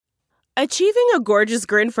Achieving a gorgeous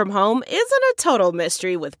grin from home isn't a total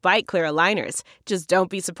mystery with Byte Clear aligners. Just don't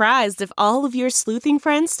be surprised if all of your sleuthing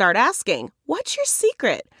friends start asking, "What's your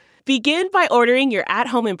secret?" Begin by ordering your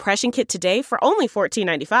at-home impression kit today for only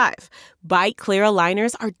 $14.95. Byte Clear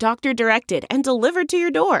aligners are doctor-directed and delivered to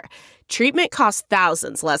your door. Treatment costs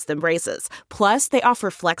thousands less than braces. Plus, they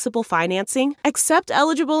offer flexible financing, accept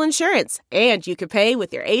eligible insurance, and you can pay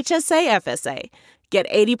with your HSA FSA. Get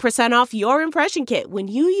 80% off your impression kit when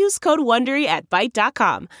you use code WONDERY at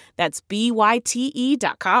Byte.com. That's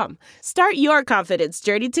BYTE.com. Start your confidence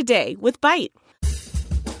journey today with Byte.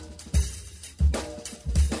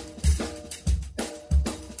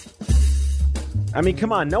 I mean,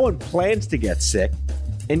 come on, no one plans to get sick.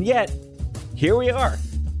 And yet, here we are.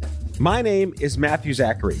 My name is Matthew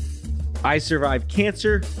Zachary. I survived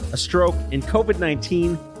cancer, a stroke, and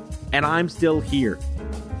COVID-19, and I'm still here.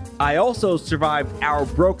 I also survived our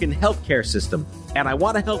broken healthcare system, and I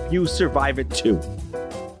want to help you survive it too.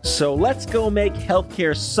 So let's go make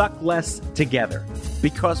healthcare suck less together,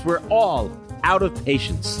 because we're all out of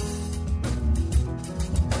patience.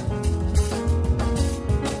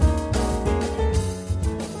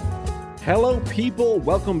 Hello, people.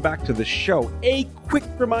 Welcome back to the show. A quick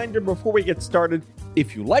reminder before we get started.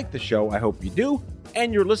 If you like the show, I hope you do,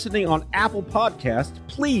 and you're listening on Apple Podcasts,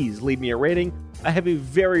 please leave me a rating. I have a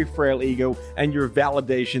very frail ego, and your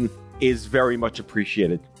validation is very much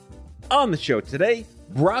appreciated. On the show today,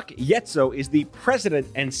 Brock Yetso is the president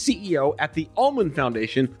and CEO at the Ullman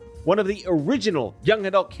Foundation, one of the original young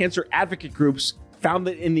adult cancer advocate groups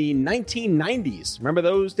founded in the 1990s. Remember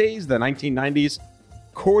those days, the 1990s?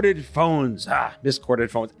 Corded phones. Miscorded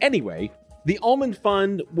phones. Anyway, the Ullman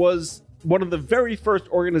Fund was one of the very first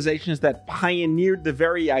organizations that pioneered the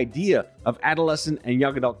very idea of adolescent and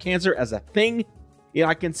young adult cancer as a thing. You know,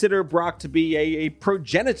 I consider Brock to be a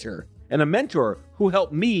progenitor and a mentor who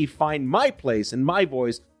helped me find my place and my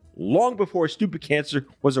voice long before stupid cancer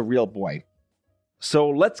was a real boy. So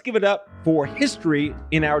let's give it up for history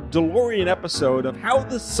in our DeLorean episode of how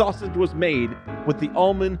the sausage was made with the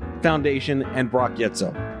Ullman Foundation and Brock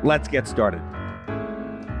Yetso. Let's get started.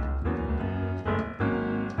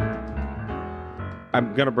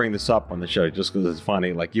 I'm going to bring this up on the show just because it's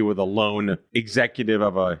funny. Like, you were the lone executive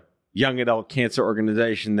of a young adult cancer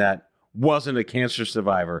organization that wasn't a cancer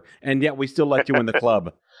survivor, and yet we still let you in the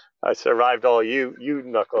club. I survived all you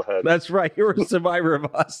knucklehead. That's right. You're a survivor of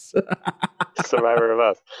us. Survivor of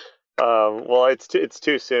us. Well, it's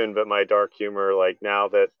too soon, but my dark humor, like, now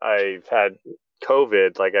that I've had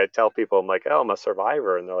COVID, like, I tell people, I'm like, oh, I'm a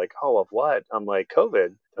survivor. And they're like, oh, of what? I'm like,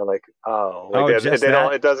 COVID. They're like, oh. Like,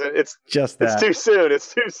 it's too soon.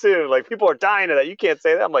 It's too soon. Like, people are dying of that. You can't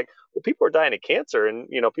say that. I'm like, well, people are dying of cancer. And,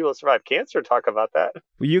 you know, people that survive cancer talk about that.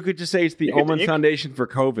 Well, you could just say it's the Ullman Foundation for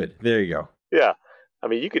COVID. There you go. Yeah. I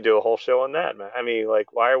mean, you could do a whole show on that, man. I mean,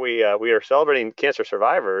 like, why are we are celebrating cancer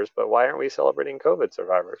survivors, but why aren't we celebrating COVID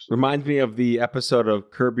survivors? Reminds me of the episode of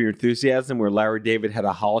Curb Your Enthusiasm where Larry David had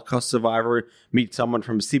a Holocaust survivor meet someone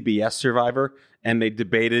from CBS Survivor, and they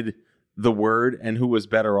debated the word and who was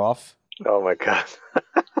better off. Oh, my God.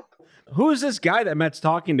 Who is this guy that Matt's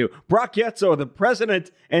talking to? Brock Yetso, the president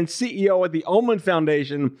and CEO of the Ullman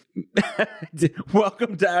Foundation.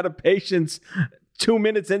 Welcome to Out of Patience. 2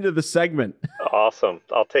 minutes into the segment. Awesome.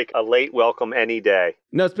 I'll take a late welcome any day.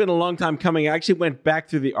 No, it's been a long time coming. I actually went back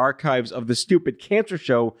through the archives of the Stupid Cancer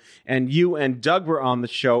Show, and you and Doug were on the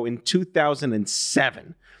show in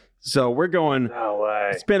 2007. So we're going, no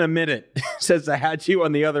way. It's been a minute since I had you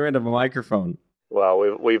on the other end of a microphone.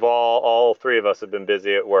 Well, we've all three of us have been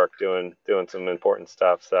busy at work doing some important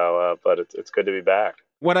stuff. So, but it's good to be back.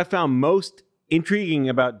 What I found most intriguing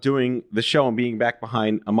about doing the show and being back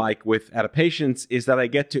behind a mic with Out of Patience is that I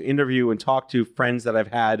get to interview and talk to friends that I've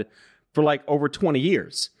had for like over 20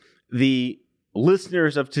 years. The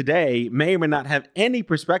listeners of today may or may not have any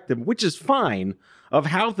perspective, which is fine, of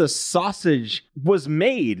how the sausage was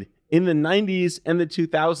made in the 90s and the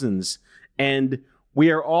 2000s. And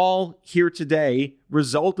we are all here today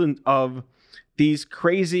resultant of these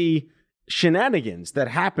crazy shenanigans that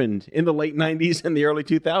happened in the late 90s and the early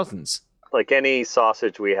 2000s. Like any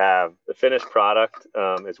sausage we have, the finished product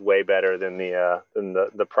is way better than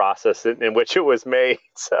the process in which it was made.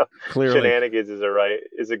 So clearly, shenanigans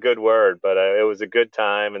is a good word, but it was a good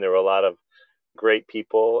time, and there were a lot of great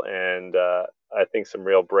people, and I think some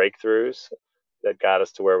real breakthroughs that got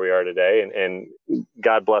us to where we are today. And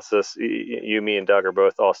God bless us. You, me, and Doug are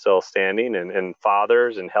both all still standing and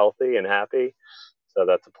fathers and healthy and happy. So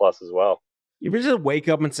that's a plus as well. You just wake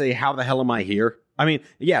up and say, how the hell am I here? I mean,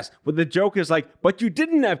 yes, but the joke is like, but you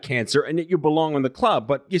didn't have cancer and yet you belong in the club,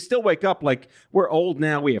 but you still wake up like, we're old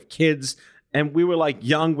now, we have kids. And we were like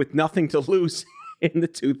young with nothing to lose in the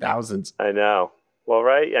 2000s. I know. Well,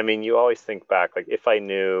 right. I mean, you always think back, like if I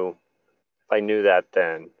knew that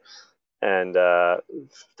then, and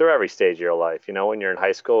through every stage of your life, you know, when you're in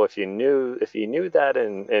high school, if you knew that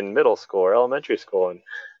in middle school or elementary school, and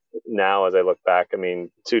now as I look back, I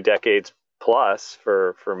mean, 2 decades plus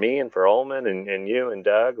for me and for Ullman and you and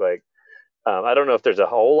Doug, like, I don't know if there's a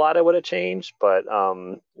whole lot I would have changed, but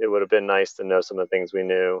it would have been nice to know some of the things we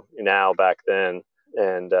knew now back then.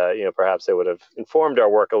 And, you know, perhaps they would have informed our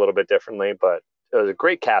work a little bit differently, but it was a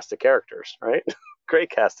great cast of characters, right? Great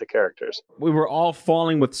cast of characters. We were all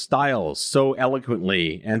falling with styles so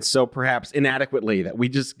eloquently and so perhaps inadequately that we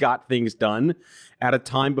just got things done at a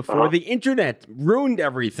time before the internet ruined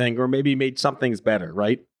everything or maybe made some things better,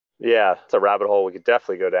 right? Yeah, it's a rabbit hole we could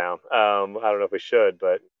definitely go down. I don't know if we should,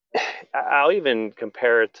 but I'll even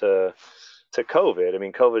compare it to COVID. I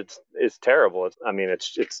mean, COVID is terrible.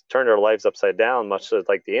 It's turned our lives upside down, much as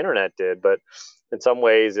like the internet did. But in some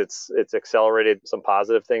ways, it's accelerated some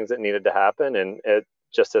positive things that needed to happen, and it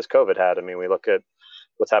just as COVID had. I mean, we look at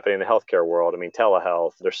what's happening in the healthcare world. I mean,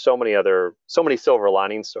 telehealth. There's so many silver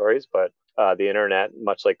lining stories, but the internet,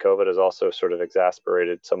 much like COVID, has also sort of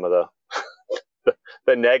exasperated some of the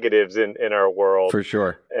the negatives in our world, for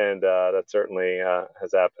sure. And that certainly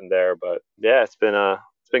has happened there. But yeah, it's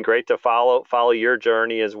been great to follow your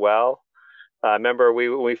journey as well. I remember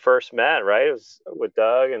when we first met, right? It was with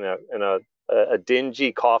Doug in a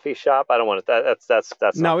dingy coffee shop. I don't want to.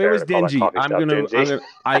 That's no. It was dingy.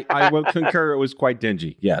 I will concur. It was quite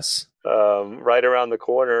dingy. Yes. Right around the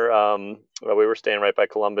corner. We were staying right by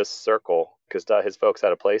Columbus Circle because his folks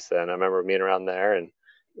had a place then. I remember being around there, and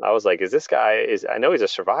I was like, "Is this guy? I know he's a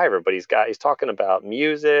survivor, but he's talking about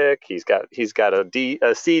music. He's got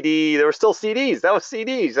a CD. There were still CDs. That was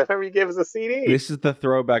CDs. I remember he gave us a CD. This is the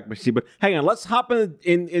throwback machine. But hang on, let's hop in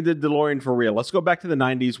the DeLorean for real. Let's go back to the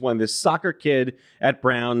 90s when this soccer kid at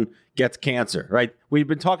Brown gets cancer. Right? We've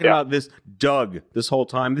been talking about this Doug this whole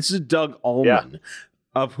time. This is Doug Ullman,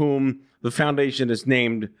 of whom the foundation is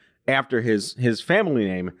named after his family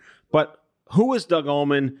name. But who is Doug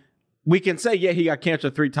Ullman? We can say, he got cancer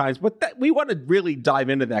 3 times, but we want to really dive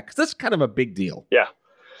into that because that's kind of a big deal. Yeah.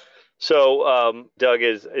 So Doug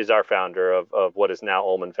is our founder of what is now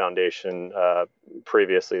Ullman Foundation,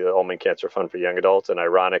 previously the Ullman Cancer Fund for Young Adults. And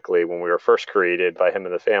ironically, when we were first created by him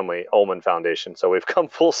and the family, Ullman Foundation. So we've come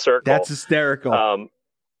full circle. That's hysterical.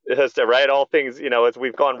 Right? All things, as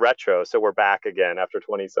we've gone retro. So we're back again after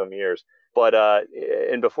 20 some years. But,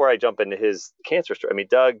 and before I jump into his cancer story, I mean,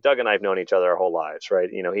 Doug and I have known each other our whole lives, right?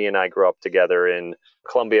 He and I grew up together in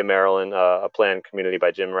Columbia, Maryland, a planned community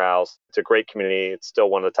by Jim Rouse. It's a great community. It's still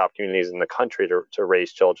one of the top communities in the country to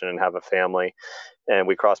raise children and have a family. And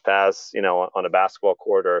we crossed paths, on a basketball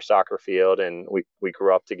court or a soccer field. And we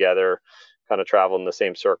grew up together, kind of traveled in the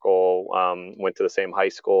same circle, went to the same high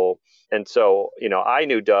school. And so, I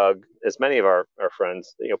knew Doug, as many of our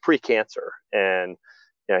friends, pre-cancer. And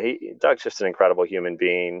Doug's just an incredible human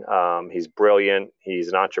being. He's brilliant. He's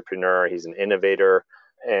an entrepreneur. He's an innovator.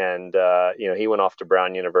 And, he went off to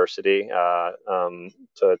Brown University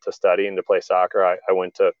to study and to play soccer. I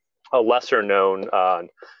went to a lesser known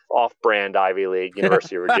off-brand Ivy League,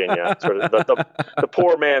 University of Virginia, sort of the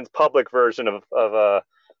poor man's public version of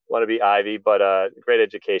wannabe Ivy, but great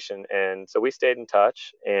education. And so we stayed in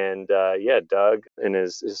touch. And Doug in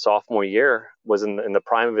his sophomore year was in the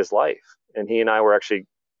prime of his life. And he and I were actually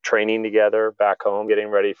training together back home, getting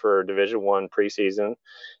ready for Division I preseason.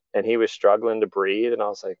 And he was struggling to breathe. And I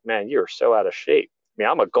was like, man, you're so out of shape. I mean,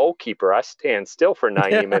 I'm a goalkeeper. I stand still for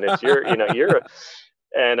 90 minutes.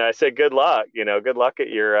 And I said, good luck at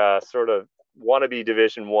your sort of wannabe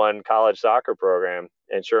Division I college soccer program.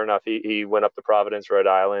 And sure enough, he went up to Providence, Rhode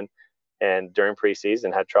Island, and during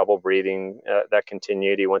preseason had trouble breathing. That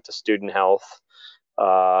continued. He went to student health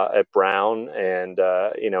at Brown, and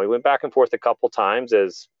he went back and forth a couple times,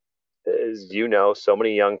 as so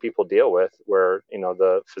many young people deal with, where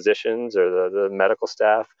the physicians or the medical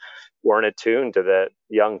staff weren't attuned to that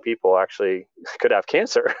young people actually could have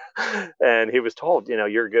cancer. And he was told,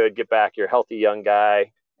 you're good, get back, you're a healthy young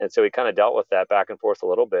guy. And so he kind of dealt with that back and forth a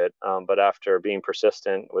little bit. But after being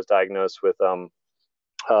persistent, was diagnosed with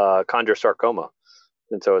chondrosarcoma.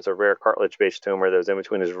 And so it's a rare cartilage-based tumor that was in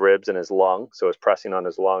between his ribs and his lung. So it was pressing on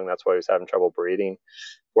his lung. That's why he was having trouble breathing.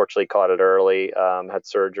 Fortunately, caught it early, had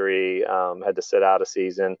surgery, had to sit out a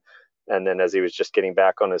season. And then as he was just getting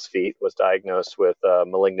back on his feet, was diagnosed with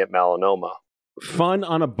malignant melanoma. Fun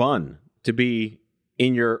on a bun to be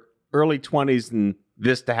in your early 20s and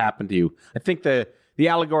this to happen to you. I think the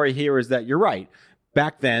allegory here is that you're right.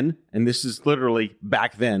 back then, and this is literally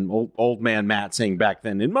back then, old man Matt saying back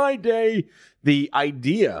then, in my day, the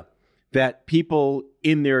idea that people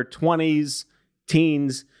in their 20s,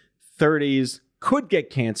 teens, 30s could get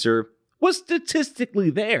cancer was statistically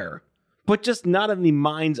there, but just not in the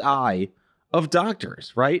mind's eye of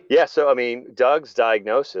doctors, right? Yeah. So, I mean, Doug's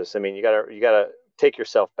diagnosis, I mean, you gotta take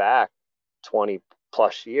yourself back 20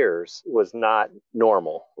 plus years, was not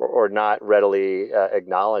normal or not readily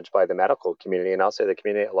acknowledged by the medical community. And I'll say the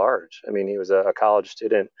community at large. I mean, he was a college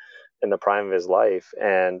student in the prime of his life,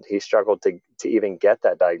 and he struggled to even get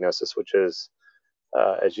that diagnosis, which is,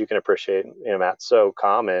 as you can appreciate, Matt, so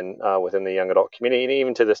common within the young adult community. And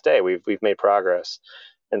even to this day, we've made progress.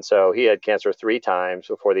 And so he had cancer 3 times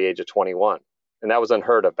before the age of 21. And that was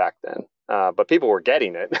unheard of back then. But people were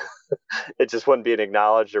getting it. It just wasn't being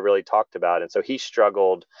acknowledged or really talked about. And so he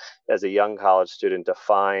struggled as a young college student to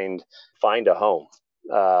find a home,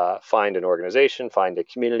 find an organization, find a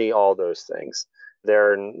community, all those things.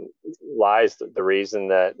 There lies the reason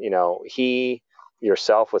that, he,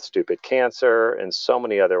 yourself with Stupid Cancer, and so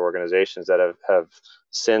many other organizations that have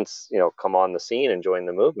since, come on the scene and joined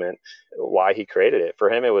the movement, why he created it. For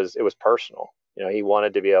him, it was personal. He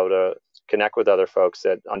wanted to be able to connect with other folks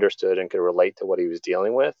that understood and could relate to what he was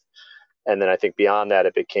dealing with. And then I think beyond that,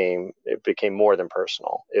 it became more than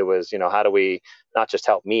personal. It was, how do we not just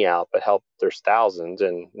help me out, but help, there's thousands.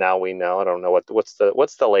 And now we know, I don't know what's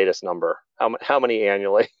the latest number, how many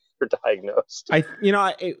annually are diagnosed.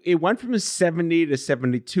 It went from 70 to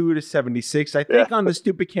 72 to 76. I think on the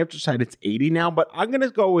Stupid Cancer side, it's 80 now, but I'm going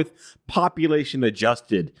to go with population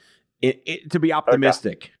adjusted to be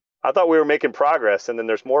optimistic. Okay. I thought we were making progress, and then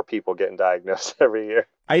there's more people getting diagnosed every year.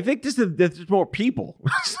 I think there's more people.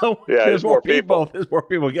 So there's more people. There's more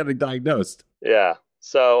people getting diagnosed. Yeah.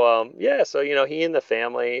 So he and the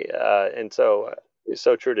family, and so it's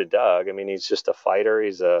so true to Doug. I mean, he's just a fighter.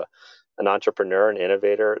 He's an entrepreneur, an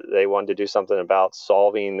innovator. They wanted to do something about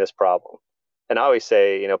solving this problem. And I always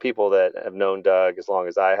say, people that have known Doug as long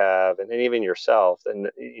as I have, and even yourself, and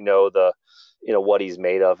what he's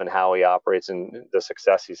made of and how he operates and the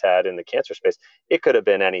success he's had in the cancer space, it could have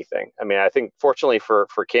been anything. I mean, I think fortunately for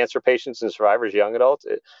cancer patients and survivors, young adults,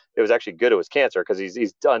 it was actually good it was cancer, because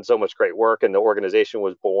he's done so much great work, and the organization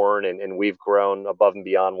was born, and we've grown above and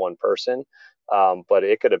beyond one person. But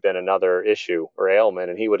it could have been another issue or ailment,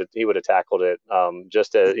 and he would have tackled it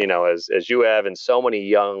just as as you have, and so many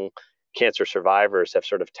young cancer survivors have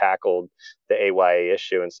sort of tackled the AYA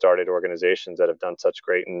issue and started organizations that have done such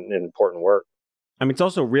great and important work. I mean, it's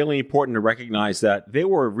also really important to recognize that there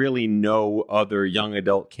were really no other young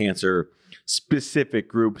adult cancer specific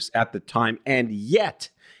groups at the time. And yet,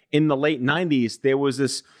 in the late 90s, there was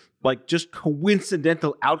this just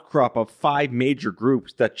coincidental outcrop of 5 major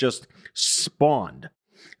groups that just spawned.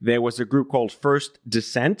 There was a group called First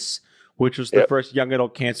Descents, which was the first young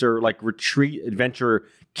adult cancer retreat adventure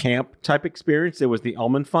camp type experience. There was the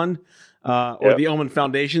Ullman Fund, or the Ullman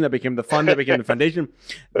Foundation that became the fund that became the foundation.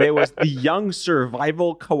 There was the Young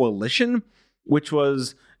Survival Coalition, which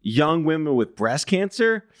was young women with breast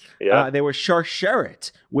cancer. There was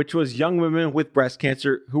Sharsheret, which was young women with breast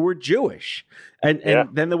cancer who were Jewish. And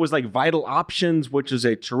then there was Vital Options, which is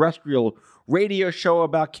a terrestrial radio show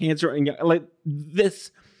about cancer. And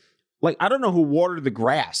this... I don't know who watered the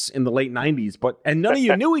grass in the late 90s, and none of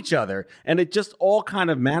you knew each other. And it just all kind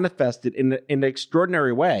of manifested in an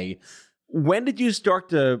extraordinary way. When did you start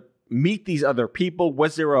to meet these other people?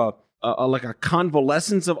 Was there a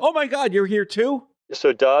convalescence of, oh my God, you're here too?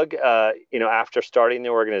 So Doug, after starting the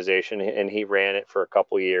organization, and he ran it for a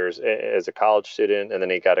couple of years as a college student, and then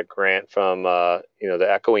he got a grant from, the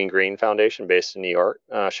Echoing Green Foundation based in New York.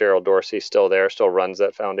 Cheryl Dorsey still there, still runs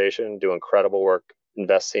that foundation, do incredible work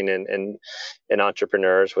investing in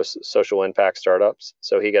entrepreneurs with social impact startups.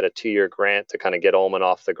 So he got a 2-year grant to kind of get Ullman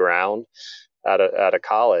off the ground out of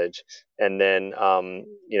college. And then,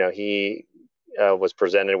 he was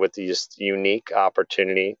presented with this unique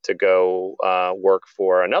opportunity to go work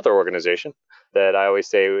for another organization that I always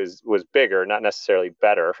say was bigger, not necessarily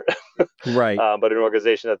better, right? But an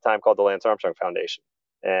organization at the time called the Lance Armstrong Foundation.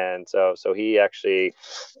 And so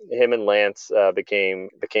him and Lance became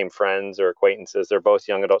friends or acquaintances. They're both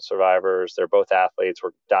young adult survivors. They're both athletes,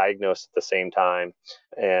 were diagnosed at the same time.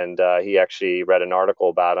 And he actually read an article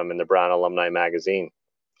about him in the Brown Alumni Magazine,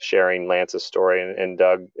 sharing Lance's story. And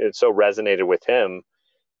Doug, it so resonated with him.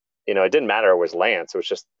 It didn't matter it was Lance.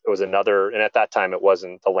 It was another, and at that time it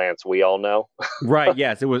wasn't the Lance we all know. Right.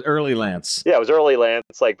 Yes. It was early Lance. Yeah, it was early Lance,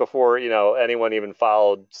 before, anyone even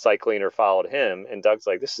followed cycling or followed him. And Doug's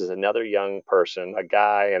like, this is another young person, a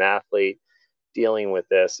guy, an athlete, dealing with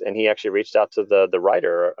this. And he actually reached out to the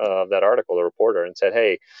writer of that article, the reporter, and said,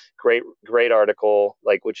 "Hey, great article.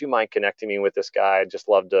 Like, would you mind connecting me with this guy? I'd just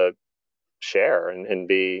love to share and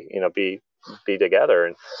be together."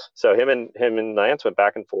 And so him and Lance went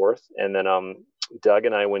back and forth. And then Doug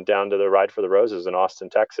and I went down to the Ride for the Roses in Austin,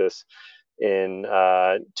 Texas in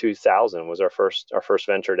 2000 was our first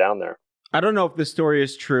venture down there. I don't know if this story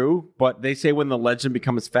is true, but they say when the legend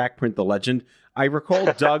becomes fact, print the legend. I recall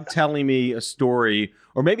Doug telling me a story,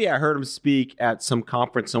 or maybe I heard him speak at some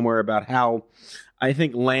conference somewhere about how I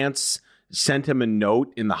think Lance sent him a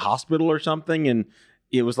note in the hospital or something, and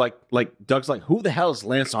it was like Doug's like, "Who the hell is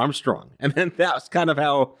Lance Armstrong?" And then that was kind of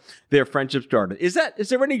how their friendship started. Is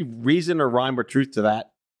there any reason or rhyme or truth to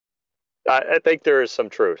that? I think there is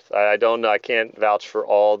some truth. I don't know. I can't vouch for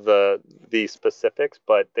all the specifics,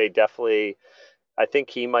 but they definitely, I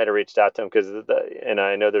think he might have reached out to him and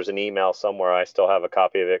I know there's an email somewhere. I still have a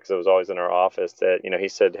copy of it because it was always in our office that, he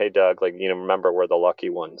said, "Hey, Doug, remember we're the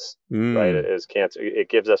lucky ones, right? It is cancer. It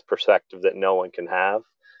gives us perspective that no one can have."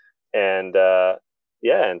 And,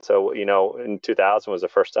 and so, in 2000 was the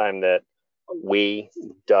first time that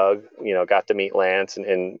Doug, got to meet Lance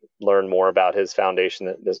and learn more about his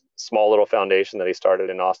foundation, this small little foundation that he started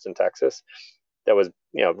in Austin, Texas, that was,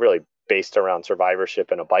 really based around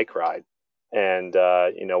survivorship and a bike ride. And,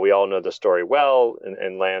 we all know the story well.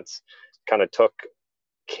 And Lance kind of took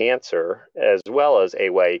cancer as well as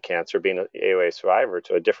AWA cancer, being an AWA survivor,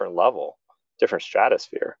 to a different level, different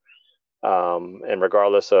stratosphere. And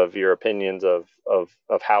regardless of your opinions of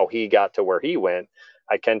how he got to where he went,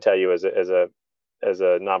 I can tell you as a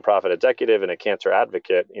nonprofit executive and a cancer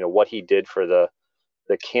advocate, what he did for the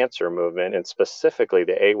cancer movement, and specifically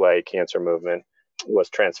the AWA cancer movement, was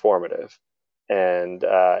transformative. And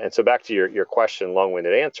so back to your question,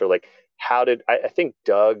 long-winded answer, like how did I think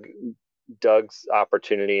Doug's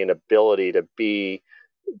opportunity and ability to be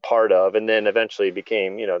part of, and then eventually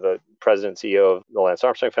became, the president and CEO of the Lance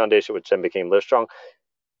Armstrong Foundation, which then became Livestrong.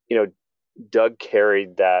 Doug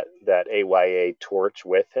carried that AYA torch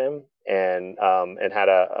with him, and had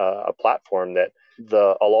a platform that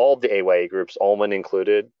all the AYA groups, Ulman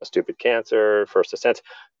included, Stupid Cancer, First Ascent,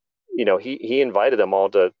 he invited them all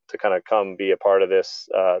to kind of come be a part of this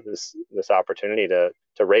opportunity to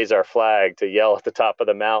raise our flag, to yell at the top of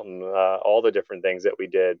the mountain, all the different things that we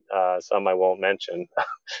did. Some I won't mention,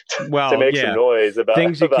 to make some noise about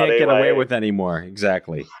things you can't get away with anymore.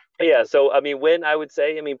 Exactly. Yeah. So, when I would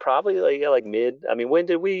say, probably like mid, when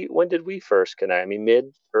did we first connect?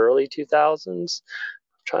 Mid, early 2000s. I'm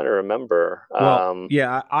trying to remember. Well,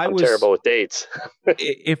 I'm terrible with dates.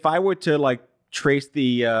 If I were to trace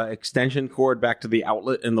the extension cord back to the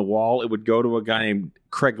outlet in the wall, it would go to a guy named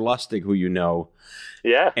Craig Lustig, who you know.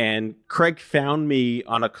 Yeah. And Craig found me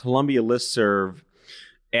on a Columbia listserv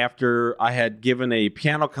after I had given a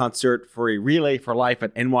piano concert for a Relay for Life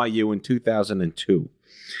at NYU in 2002.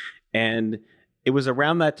 And it was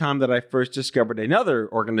around that time that I first discovered another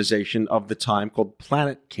organization of the time called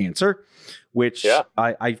Planet Cancer, which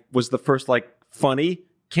I was the first funny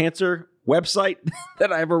cancer website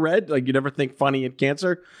that I ever read. You never think funny in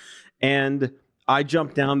cancer. And I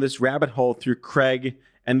jumped down this rabbit hole through Craig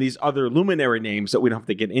and these other luminary names that we don't have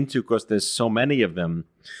to get into because there's so many of them.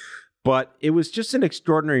 But it was just an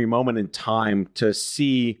extraordinary moment in time to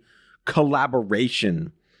see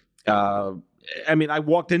collaboration. I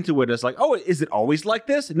walked into it as oh, is it always like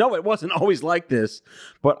this? No, it wasn't always like this.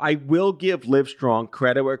 But I will give Livestrong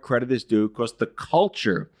credit where credit is due, because the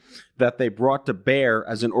culture that they brought to bear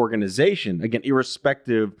as an organization, again,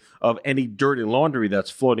 irrespective of any dirty laundry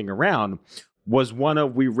that's floating around, was one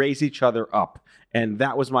of we raise each other up. And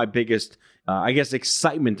that was my biggest,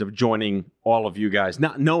 excitement of joining all of you guys,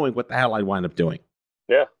 not knowing what the hell I'd wind up doing.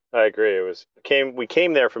 Yeah, I agree. We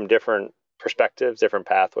came there from different perspectives, different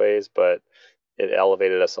pathways, but it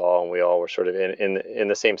elevated us all, and we all were sort of in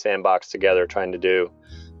the same sandbox together, trying to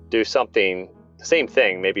do something, the same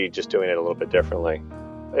thing, maybe just doing it a little bit differently.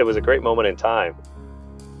 It was a great moment in time.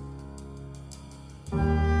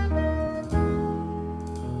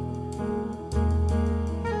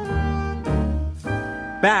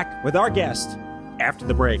 Back with our guest after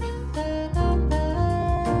the break.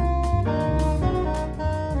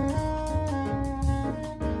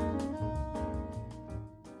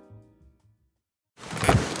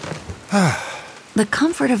 The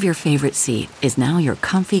comfort of your favorite seat is now your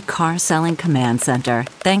comfy car selling command center,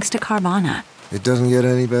 thanks to Carvana. It doesn't get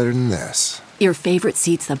any better than this. Your favorite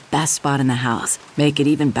seat's the best spot in the house. Make it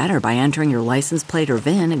even better by entering your license plate or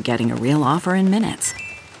VIN and getting a real offer in minutes.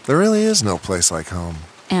 There really is no place like home.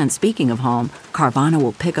 And speaking of home, Carvana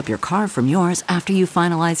will pick up your car from yours after you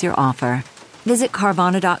finalize your offer. Visit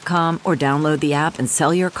Carvana.com or download the app and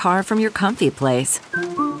sell your car from your comfy place.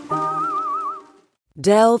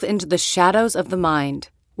 Delve into the shadows of the mind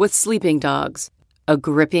with Sleeping Dogs, a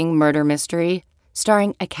gripping murder mystery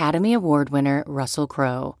starring Academy Award winner Russell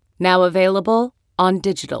Crowe. Now available on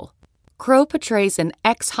digital. Crowe portrays an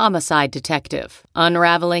ex-homicide detective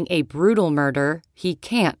unraveling a brutal murder he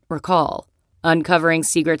can't recall. Uncovering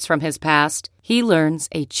secrets from his past, he learns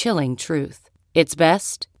a chilling truth. It's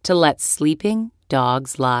best to let sleeping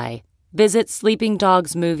dogs lie. Visit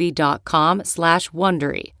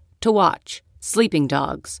sleepingdogsmovie.com/Wondery to watch Sleeping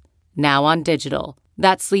Dogs, now on digital.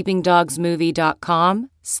 That's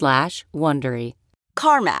sleepingdogsmovie.com/Wondery.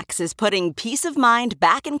 CarMax is putting peace of mind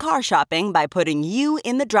back in car shopping by putting you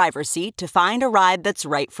in the driver's seat to find a ride that's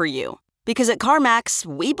right for you. Because at CarMax,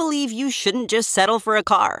 we believe you shouldn't just settle for a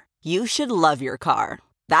car. You should love your car.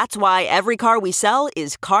 That's why every car we sell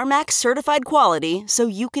is CarMax certified quality, so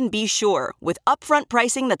you can be sure with upfront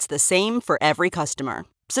pricing that's the same for every customer.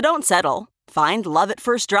 So don't settle. Find love at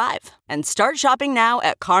first drive and start shopping now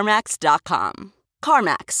at CarMax.com.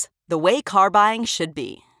 CarMax, the way car buying should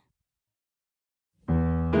be.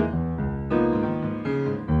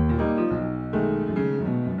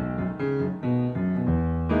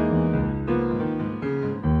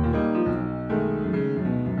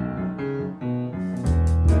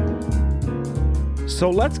 So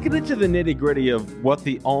let's get into the nitty-gritty of what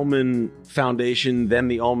the Ulman Foundation, then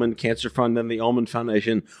the Ulman Cancer Fund, then the Ulman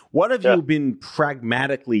Foundation, what have you been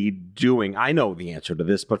pragmatically doing? I know the answer to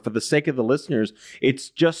this, but for the sake of the listeners, it's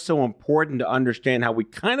just so important to understand how we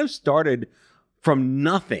kind of started from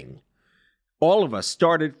nothing. All of us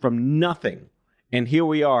started from nothing. And here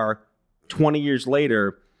we are 20 years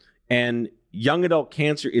later, and young adult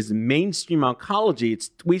cancer is mainstream oncology.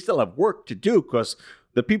 We still have work to do because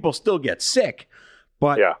the people still get sick.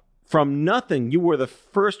 But from nothing, you were the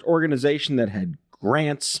first organization that had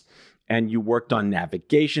grants and you worked on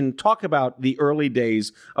navigation. Talk about the early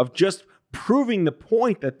days of just proving the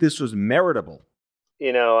point that this was meritable.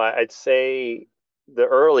 You know, I'd say the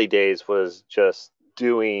early days was just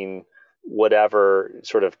doing whatever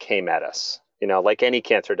sort of came at us, you know, like any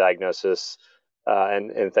cancer diagnosis.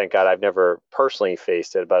 And thank God I've never personally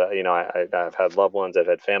faced it, but, you know, I've had loved ones, I've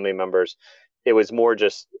had family members. It was more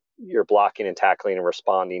just you're blocking and tackling and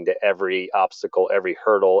responding to every obstacle, every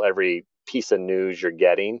hurdle, every piece of news you're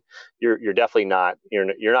getting. You're definitely not,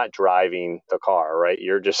 you're not driving the car, right?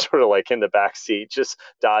 You're just sort of like in the back seat, just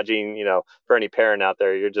dodging, you know, for any parent out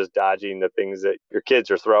there, you're just dodging the things that your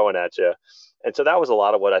kids are throwing at you. And so that was a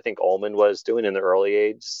lot of what I think Ulman was doing in the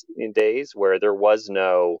early days, where there was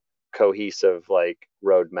no cohesive like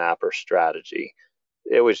roadmap or strategy.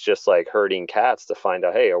 It was just like herding cats to find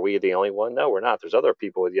out, hey, are we the only one? No, we're not. There's other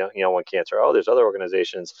people with young cancer. Oh, there's other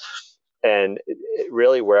organizations. And it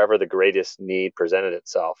really wherever the greatest need presented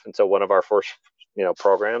itself. And so one of our first,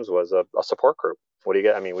 programs was a support group. What do you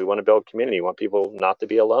get? I mean, we want to build community. We want people not to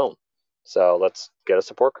be alone. So let's get a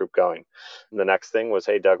support group going. And the next thing was,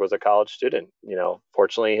 hey, Doug was a college student. You know,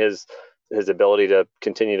 fortunately, his ability to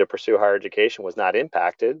continue to pursue higher education was not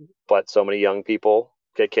impacted, but so many young people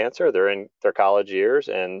get cancer. They're in their college years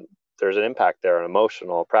and there's an impact there, an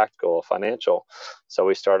emotional, practical, financial. So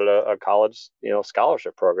we started a college,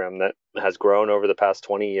 scholarship program that has grown over the past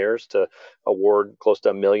 20 years to award close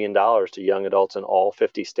to $1 million to young adults in all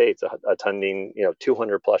 50 states attending,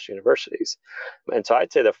 200 plus universities. And so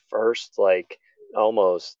I'd say the first 5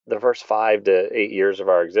 to 8 years of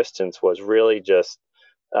our existence was really just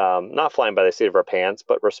not flying by the seat of our pants,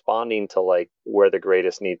 but responding to where the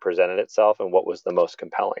greatest need presented itself and what was the most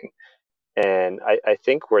compelling. And I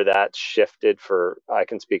think where that shifted I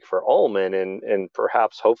can speak for Ulman and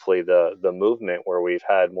perhaps hopefully the movement where we've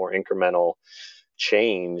had more incremental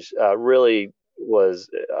change really was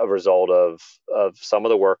a result of some of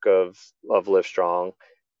the work of Livestrong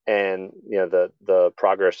and, the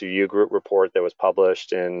Progress UU Group report that was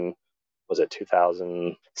published in, was it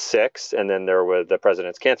 2006? And then there was the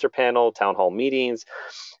President's Cancer Panel, town hall meetings.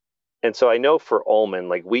 And so I know for Ulman,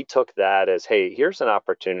 we took that as, hey, here's an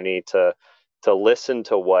opportunity to listen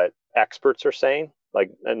to what experts are saying,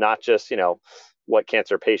 not just, what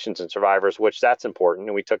cancer patients and survivors, which that's important.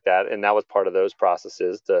 And we took that, and that was part of those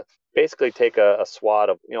processes to basically take a SWOT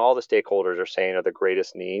of, all the stakeholders are saying are the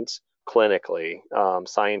greatest needs clinically,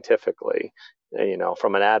 scientifically,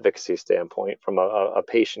 from an advocacy standpoint, from a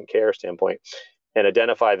patient care standpoint, and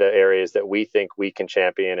identify the areas that we think we can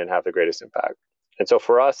champion and have the greatest impact. And so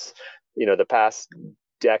for us, the past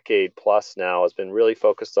decade plus now has been really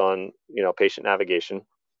focused on, patient navigation,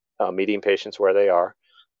 meeting patients where they are.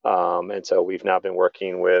 And so we've now been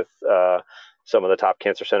working with some of the top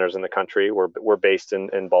cancer centers in the country. We're based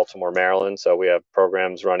in Baltimore, Maryland. So we have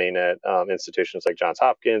programs running at institutions like Johns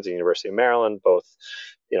Hopkins and University of Maryland, both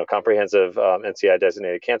comprehensive NCI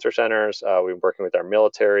designated cancer centers. We're working with our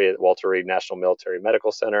military at Walter Reed National Military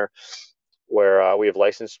Medical Center, where we have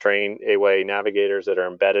licensed, trained AWA navigators that are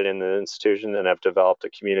embedded in the institution and have developed a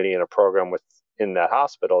community and a program within that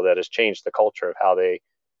hospital that has changed the culture of how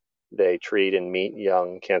they treat and meet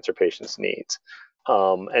young cancer patients' needs.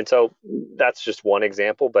 And so that's just one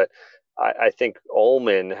example, but I think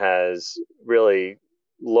Ullman has really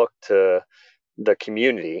looked to the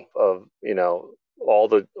community of, all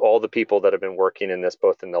the people that have been working in this,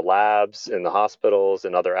 both in the labs, in the hospitals,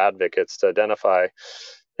 and other advocates to identify,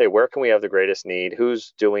 hey, where can we have the greatest need?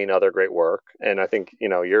 Who's doing other great work? And I think,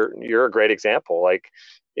 you're a great example. Like,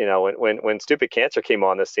 when Stupid Cancer came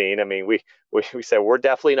on the scene, I mean, we said, we're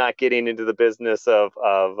definitely not getting into the business of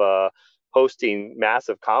hosting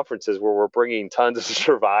massive conferences where we're bringing tons of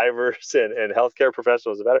survivors and healthcare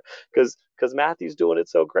professionals about it, because Matthew's doing it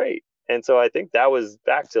so great. And so I think that was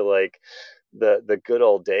back to like the good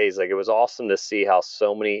old days. Like, it was awesome to see how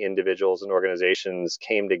so many individuals and organizations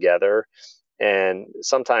came together, and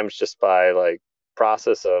sometimes just by like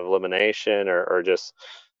process of elimination or just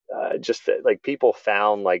like people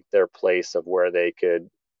found like their place of where they could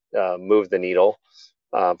move the needle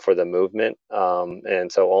for the movement.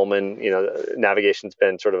 And so Ullman, navigation's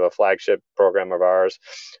been sort of a flagship program of ours.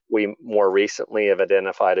 We more recently have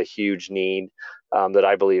identified a huge need that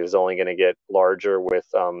I believe is only going to get larger with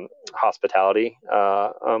hospitality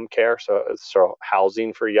care. So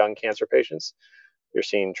housing for young cancer patients. You're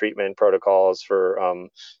seeing treatment protocols for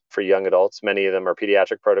young adults. Many of them are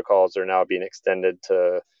pediatric protocols. They're now being extended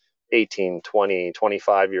to 18, 20,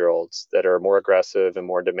 25-year-olds that are more aggressive and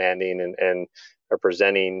more demanding and are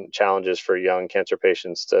presenting challenges for young cancer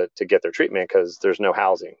patients to get their treatment because there's no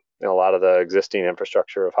housing. A lot of the existing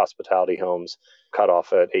infrastructure of hospitality homes cut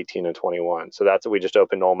off at 18 and 21. So that's what we just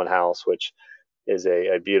opened Ullman House, which is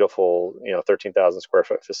a beautiful, 13,000 square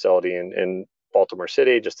foot facility in Baltimore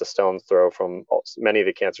City, just a stone's throw from many of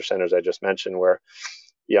the cancer centers I just mentioned, where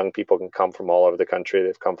young people can come from all over the country.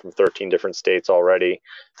 They've come from 13 different states already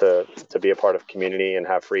to be a part of community and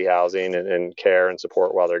have free housing and care and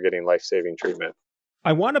support while they're getting life-saving treatment.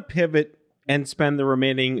 I want to pivot and spend the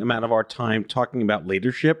remaining amount of our time talking about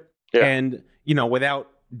leadership. Yeah. And, without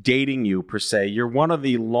dating you per se, you're one of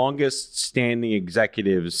the longest standing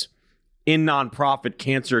executives in nonprofit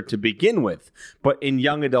cancer to begin with, but in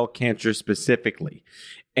young adult cancer specifically.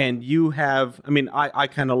 And you have, I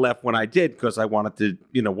kind of left when I did because I wanted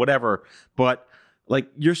to, whatever, but like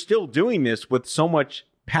you're still doing this with so much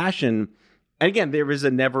passion. And again, there is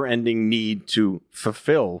a never ending need to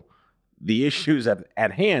fulfill the issues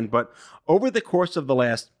at hand. But over the course of the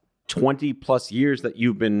last 20 plus years that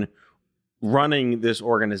you've been running this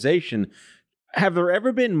organization, have there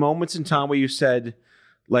ever been moments in time where you said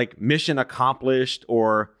like mission accomplished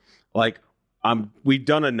or like, we've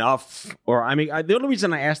done enough? Or the only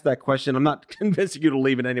reason I asked that question, I'm not convincing you to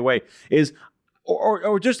leave in any way, is,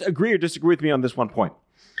 or just agree or disagree with me on this one point.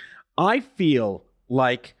 I feel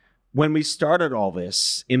like when we started all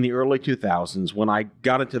this in the early 2000s, when I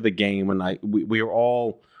got into the game and we were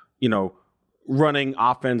all, running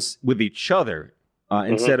offense with each other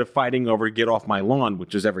instead of fighting over get off my lawn,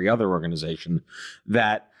 which is every other organization,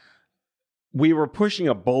 that we were pushing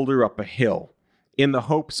a boulder up a hill in the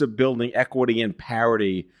hopes of building equity and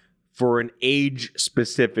parity for an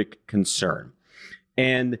age-specific concern.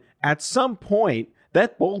 And at some point,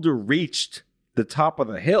 that boulder reached the top of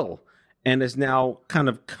the hill and is now kind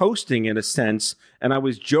of coasting in a sense. And I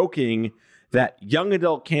was joking that young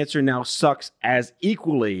adult cancer now sucks as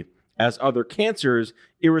equally as other cancers,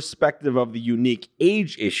 irrespective of the unique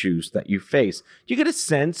age issues that you face. Do you get a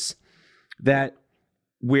sense that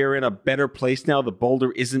we're in a better place now? The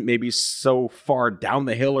boulder isn't maybe so far down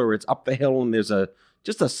the hill, or it's up the hill and there's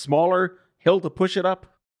just a smaller hill to push it up?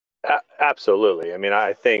 Absolutely.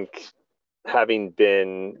 I think having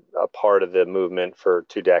been a part of the movement for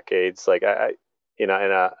 2 decades, like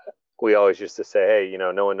we always used to say, hey,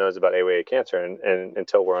 no one knows about AWA cancer and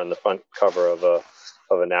until we're on the front cover of a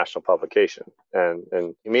national publication.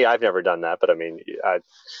 And me, I've never done that, but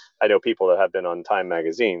I know people that have been on Time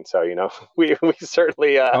magazine. So, we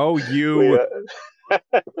certainly, we're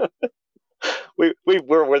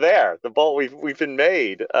there. The ball, we've been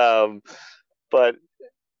made. But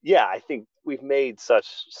yeah, I think we've made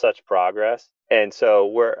such progress. And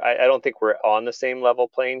so I don't think we're on the same level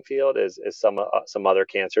playing field as some other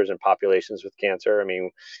cancers and populations with cancer.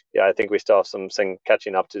 I think we still have some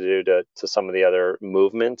catching up to do to some of the other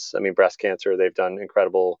movements. Breast cancer, they've done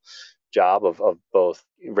incredible job of both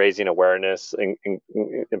raising awareness and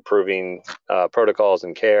improving protocols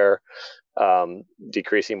and care,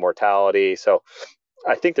 decreasing mortality. So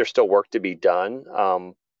I think there's still work to be done.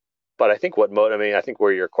 But I think I think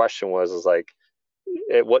where your question was is like,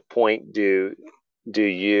 at what point do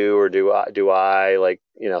you or do I like,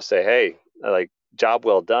 say, hey, like, job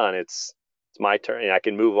well done. It's my turn. I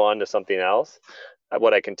can move on to something else.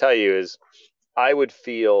 What I can tell you is I would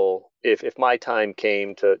feel if my time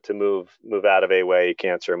came to move out of A-Way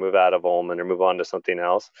cancer, move out of Ullman, or move on to something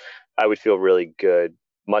else, I would feel really good,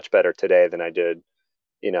 much better today than I did,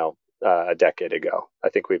 a decade ago. I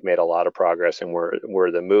think we've made a lot of progress, and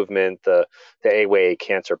we're the movement, the A-Way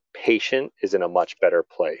cancer patient is in a much better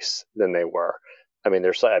place than they were.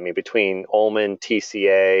 Between Ullman,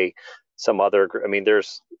 TCA, some other,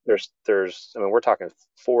 we're talking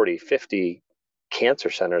 40, 50 cancer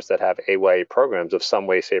centers that have A-Way programs of some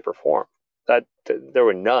way, shape, or form. That there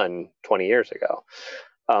were none 20 years ago.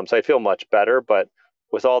 So I feel much better. But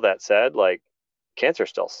with all that said, like, cancer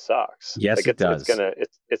still sucks. Yes, it does.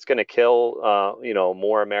 It's gonna kill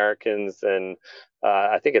more Americans than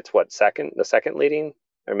I think it's the second leading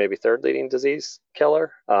or maybe third leading disease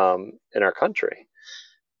killer in our country.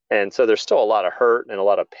 And so there's still a lot of hurt and a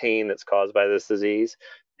lot of pain that's caused by this disease.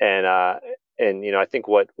 And I think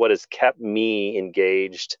what has kept me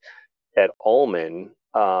engaged at Ullman,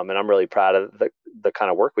 and I'm really proud of the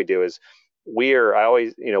kind of work we do, is we're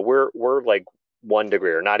like 1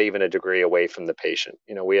 degree or not even a degree away from the patient.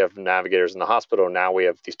 We have navigators in the hospital. Now we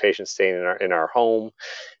have these patients staying in our home.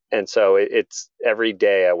 And so it's every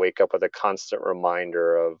day I wake up with a constant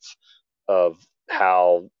reminder of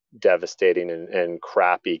how devastating and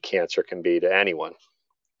crappy cancer can be to anyone.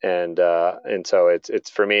 And so it's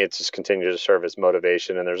for me, it's just continued to serve as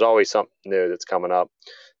motivation. And there's always something new that's coming up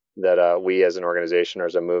that we as an organization or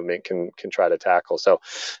as a movement can try to tackle. So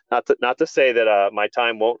not to say that my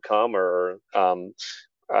time won't come, or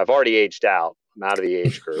I've already aged out. I'm out of the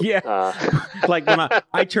age group. Yeah. Like when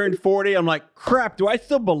I turned 40, I'm like, crap, do I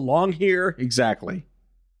still belong here? Exactly.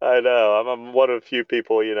 I know. I'm one of a few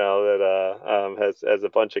people, that has a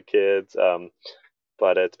bunch of kids.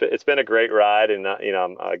 But it's been a great ride, and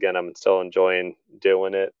I'm still enjoying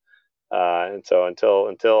doing it. And so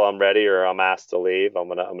until I'm ready or I'm asked to leave, I'm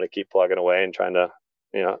gonna keep plugging away and trying to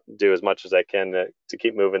do as much as I can to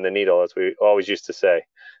keep moving the needle, as we always used to say,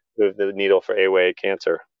 move the needle for A-Way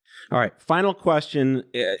cancer. All right, final question.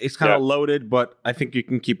 It's kind of loaded, but I think you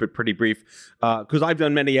can keep it pretty brief, because I've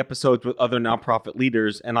done many episodes with other nonprofit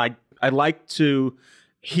leaders, and I like to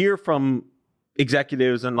hear from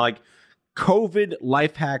executives and like COVID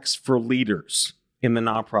life hacks for leaders in the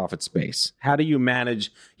nonprofit space. How do you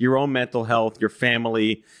manage your own mental health, your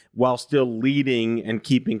family, while still leading and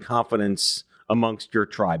keeping confidence amongst your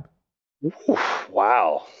tribe? Ooh,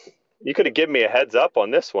 wow. You could have given me a heads up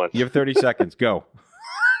on this one. You have 30 seconds. Go.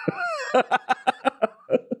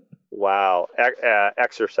 Wow.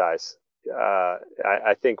 Exercise.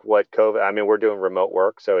 I think what COVID, we're doing remote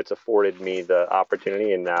work, so it's afforded me the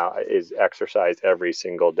opportunity, and now is exercise every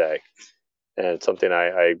single day. And it's something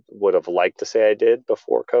I would have liked to say I did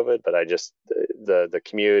before COVID, but I just, the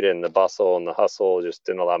commute and the bustle and the hustle just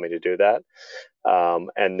didn't allow me to do that.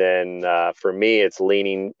 And then for me, it's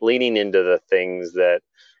leaning into the things that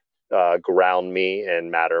ground me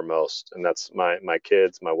and matter most. And that's my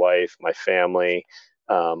kids, my wife, my family,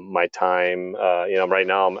 my time. Right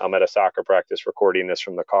now I'm at a soccer practice recording this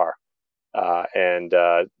from the car. And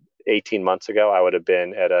 18 months ago, I would have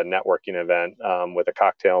been at a networking event with a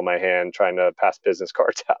cocktail in my hand, trying to pass business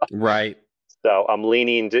cards out. Right. So I'm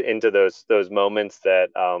leaning into those moments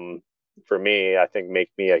that, for me, I think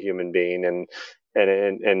make me a human being, and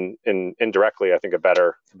indirectly, I think a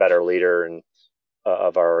better leader and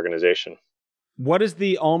of our organization. What is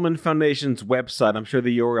the Ullman Foundation's website? I'm sure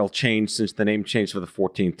the URL changed since the name changed for the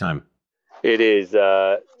 14th time. It is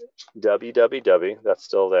www. That's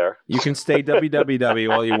still there. You can stay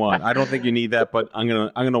www all you want. I don't think you need that, but I'm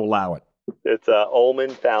gonna allow it. It's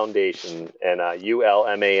Ullman Foundation, and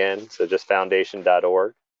ULMAN, so just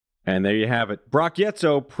foundation.org. And there you have it. Brock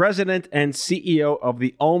Yetso, President and CEO of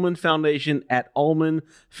the Ullman Foundation at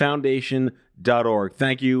ullmanfoundation.org.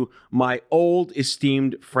 Thank you, my old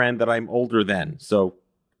esteemed friend that I'm older than. So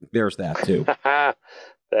there's that too.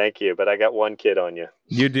 Thank you, but I got one kid on you.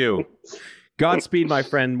 You do. Godspeed, my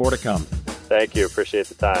friend. More to come. Thank you. Appreciate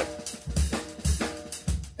the time.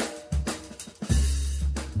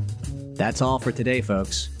 That's all for today,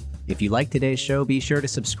 folks. If you like today's show, be sure to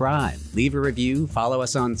subscribe, leave a review, follow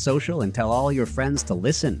us on social, and tell all your friends to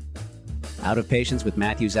listen. Out of Patience with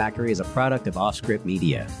Matthew Zachary is a product of Offscript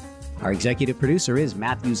Media. Our executive producer is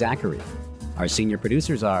Matthew Zachary. Our senior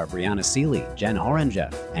producers are Brianna Seeley, Jen Horanger,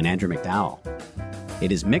 and Andrew McDowell.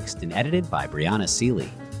 It is mixed and edited by Brianna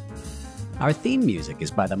Seeley. Our theme music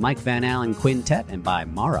is by the Mike Van Allen Quintet and by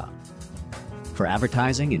Mara. For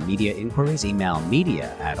advertising and media inquiries, email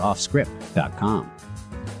media@offscript.com.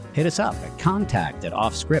 Hit us up at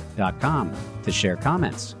contact@offscript.com to share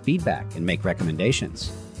comments, feedback, and make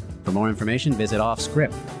recommendations. For more information, visit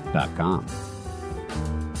offscript.com.